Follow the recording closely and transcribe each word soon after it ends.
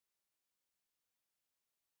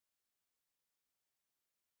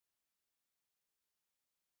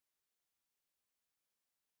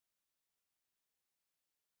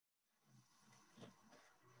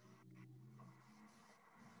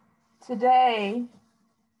Today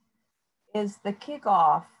is the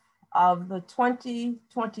kickoff of the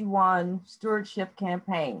 2021 Stewardship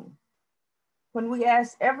Campaign, when we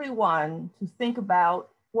ask everyone to think about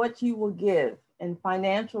what you will give in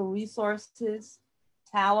financial resources,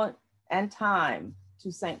 talent, and time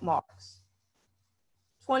to St. Mark's.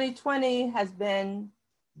 2020 has been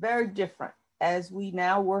very different as we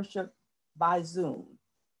now worship by Zoom.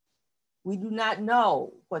 We do not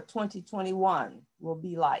know what 2021 will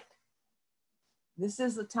be like. This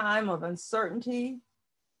is a time of uncertainty,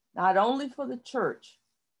 not only for the church,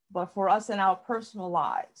 but for us in our personal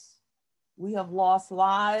lives. We have lost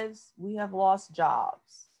lives, we have lost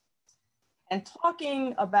jobs. And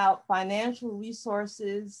talking about financial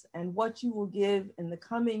resources and what you will give in the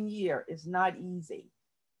coming year is not easy.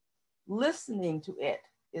 Listening to it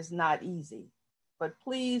is not easy, but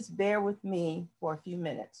please bear with me for a few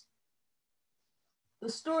minutes. The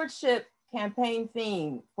Stewardship Campaign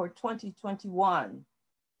theme for 2021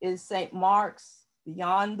 is St. Mark's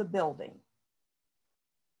Beyond the Building.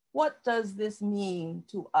 What does this mean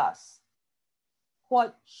to us?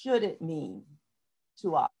 What should it mean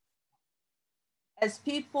to us? As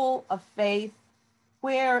people of faith,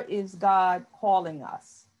 where is God calling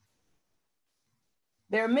us?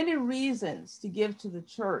 There are many reasons to give to the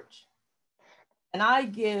church, and I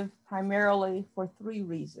give primarily for three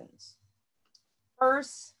reasons.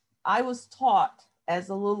 First, I was taught as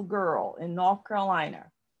a little girl in North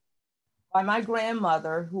Carolina by my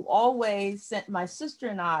grandmother, who always sent my sister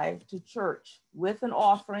and I to church with an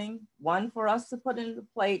offering, one for us to put in the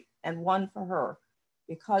plate and one for her,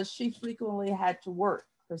 because she frequently had to work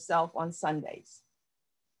herself on Sundays.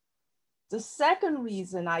 The second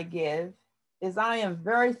reason I give is I am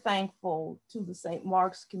very thankful to the St.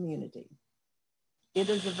 Mark's community. It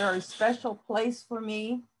is a very special place for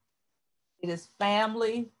me. It is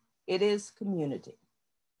family, it is community.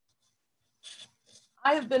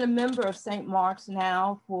 I have been a member of St. Mark's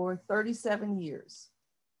now for 37 years.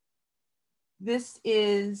 This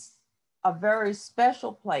is a very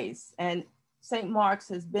special place, and St. Mark's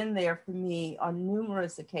has been there for me on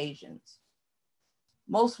numerous occasions.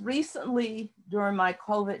 Most recently during my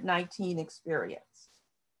COVID-19 experience.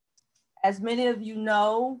 As many of you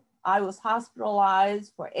know, I was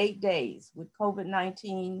hospitalized for 8 days with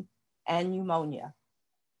COVID-19 and pneumonia,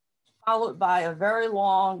 followed by a very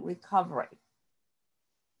long recovery.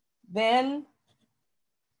 Then,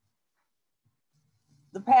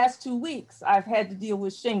 the past 2 weeks, I've had to deal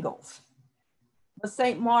with shingles. But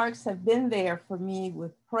St. Mark's have been there for me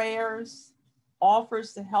with prayers,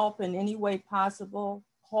 offers to help in any way possible,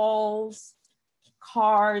 calls,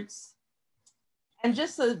 cards, and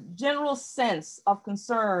just a general sense of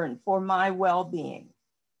concern for my well-being.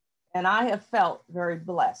 And I have felt very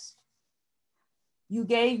blessed. You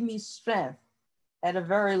gave me strength at a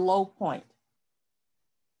very low point.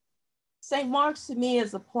 St. Mark's to me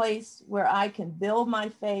is a place where I can build my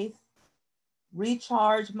faith,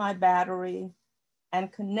 recharge my battery, and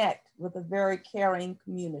connect with a very caring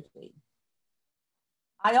community.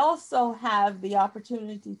 I also have the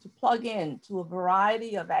opportunity to plug in to a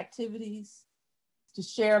variety of activities to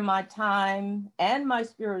share my time and my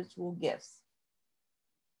spiritual gifts.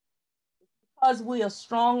 Because we are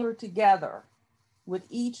stronger together, with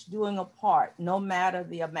each doing a part, no matter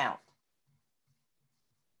the amount.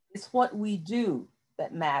 It's what we do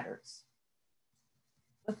that matters.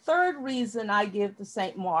 The third reason I give to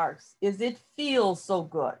St. Mark's is it feels so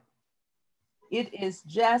good. It is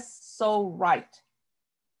just so right.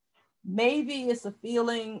 Maybe it's a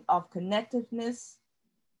feeling of connectiveness,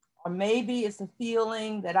 or maybe it's a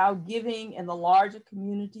feeling that our giving in the larger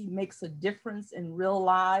community makes a difference in real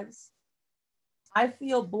lives. I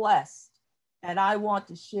feel blessed, and I want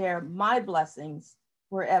to share my blessings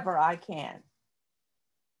wherever I can.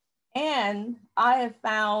 And I have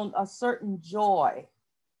found a certain joy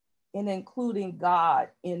in including God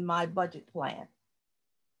in my budget plan.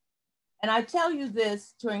 And I tell you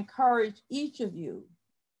this to encourage each of you,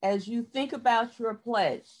 as you think about your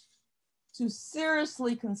pledge, to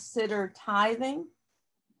seriously consider tithing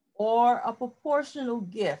or a proportional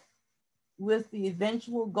gift with the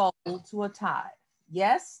eventual goal to a tithe.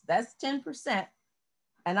 Yes, that's 10%.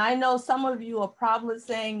 And I know some of you are probably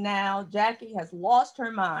saying now, Jackie has lost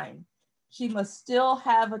her mind. She must still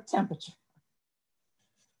have a temperature.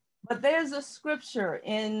 But there's a scripture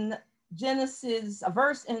in Genesis, a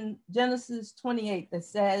verse in Genesis 28 that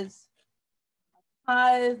says,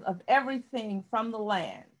 tithe of everything from the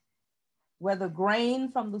land, whether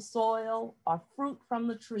grain from the soil or fruit from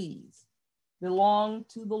the trees, belong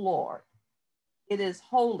to the Lord. It is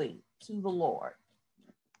holy to the Lord.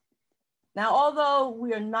 Now, although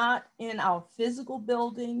we are not in our physical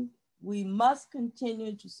building, we must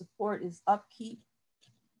continue to support its upkeep,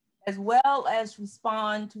 as well as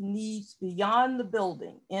respond to needs beyond the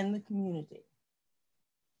building in the community.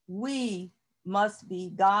 We must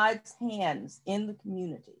be God's hands in the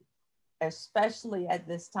community, especially at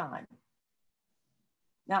this time.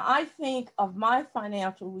 Now, I think of my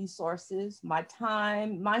financial resources, my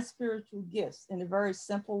time, my spiritual gifts in a very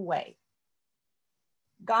simple way.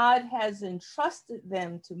 God has entrusted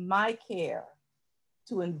them to my care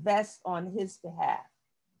to invest on his behalf.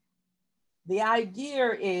 The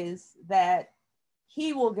idea is that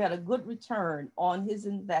he will get a good return on his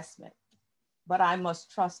investment, but I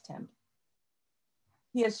must trust him.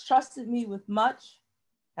 He has trusted me with much,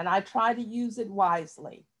 and I try to use it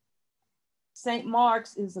wisely. St.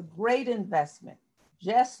 Mark's is a great investment.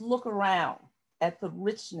 Just look around at the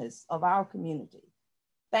richness of our community.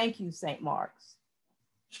 Thank you, St. Mark's.